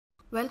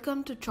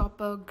Welcome to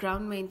Chopper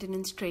Ground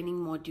Maintenance Training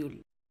Module.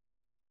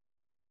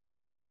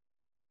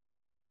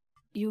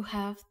 You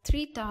have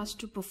 3 tasks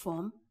to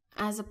perform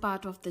as a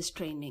part of this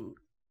training.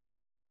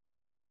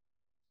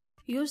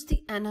 Use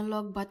the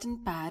analog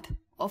button pad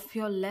of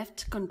your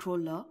left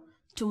controller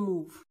to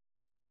move.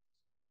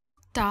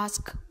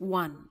 Task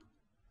 1.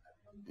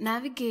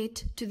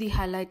 Navigate to the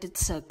highlighted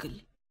circle.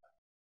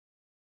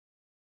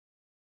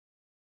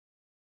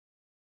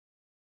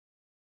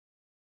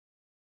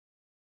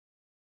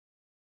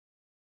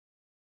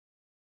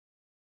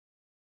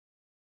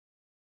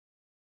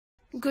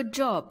 Good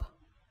job!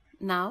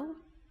 Now,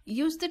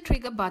 use the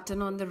trigger button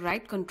on the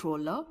right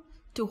controller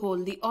to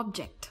hold the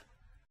object.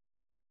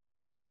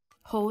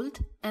 Hold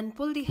and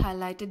pull the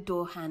highlighted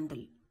door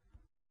handle.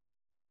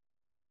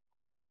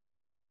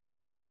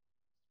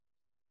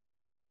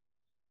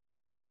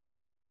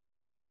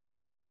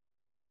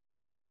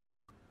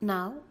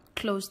 Now,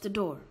 close the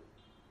door.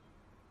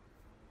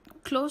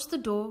 Close the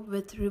door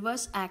with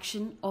reverse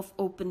action of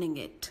opening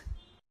it.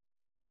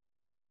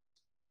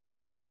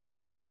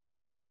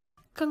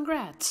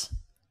 Congrats!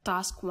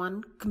 Task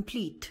 1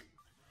 complete.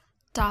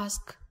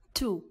 Task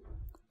 2.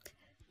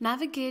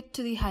 Navigate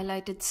to the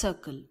highlighted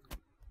circle.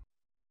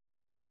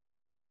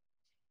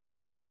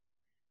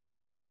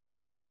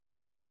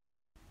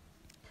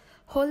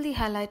 Hold the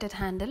highlighted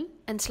handle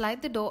and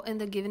slide the door in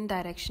the given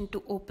direction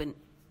to open.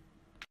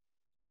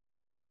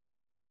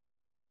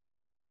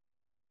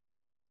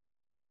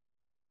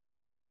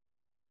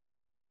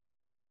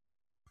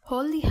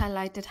 Hold the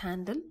highlighted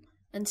handle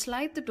and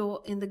slide the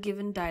door in the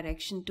given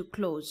direction to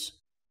close.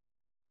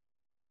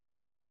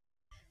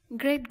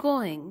 Great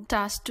going!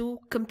 Task 2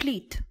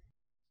 complete.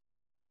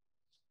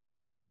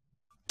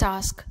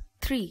 Task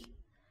 3.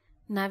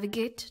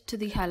 Navigate to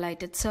the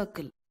highlighted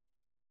circle.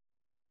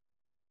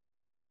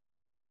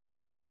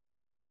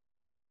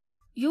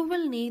 You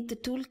will need the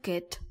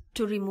toolkit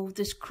to remove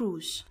the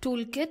screws.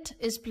 Toolkit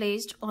is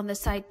placed on the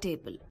side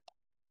table.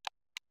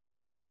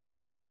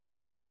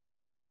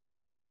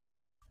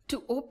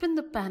 To open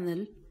the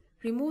panel,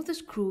 remove the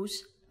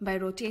screws by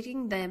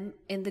rotating them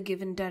in the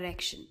given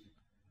direction.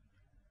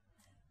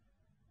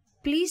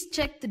 Please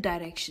check the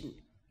direction.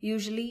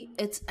 Usually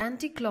it's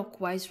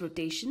anti-clockwise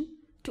rotation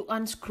to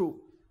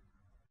unscrew.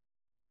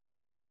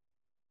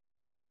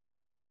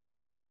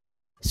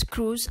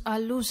 Screws are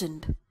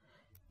loosened.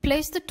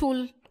 Place the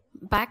tool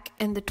back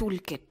in the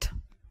toolkit.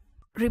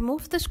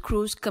 Remove the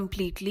screws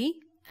completely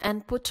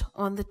and put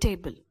on the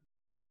table.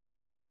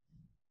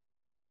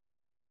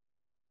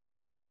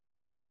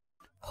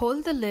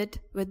 Hold the lid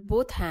with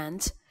both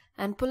hands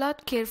and pull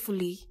out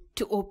carefully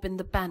to open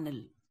the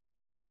panel.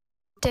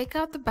 Take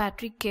out the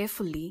battery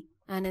carefully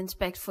and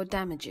inspect for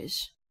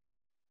damages.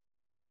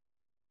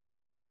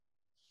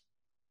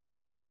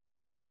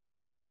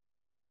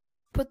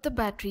 Put the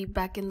battery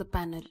back in the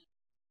panel.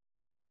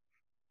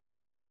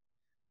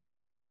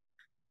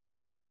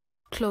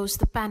 Close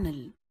the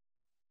panel.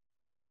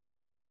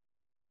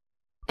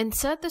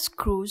 Insert the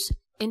screws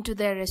into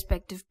their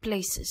respective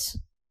places.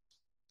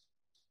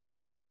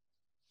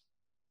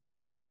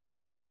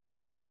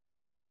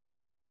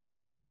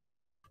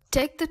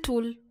 Take the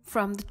tool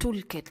from the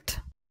toolkit.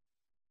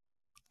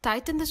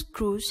 Tighten the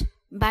screws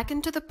back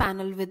into the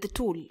panel with the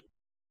tool.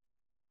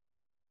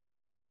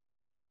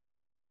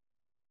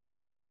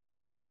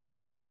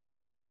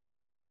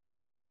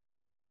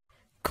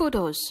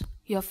 Kudos!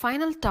 Your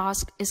final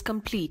task is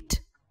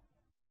complete.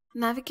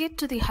 Navigate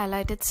to the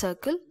highlighted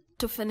circle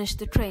to finish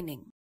the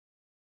training.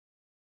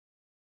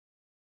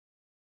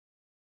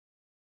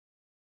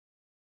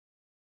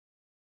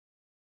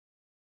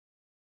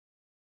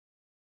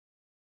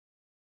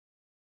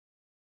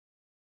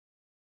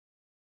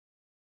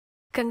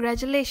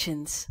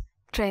 Congratulations!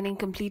 Training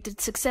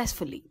completed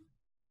successfully.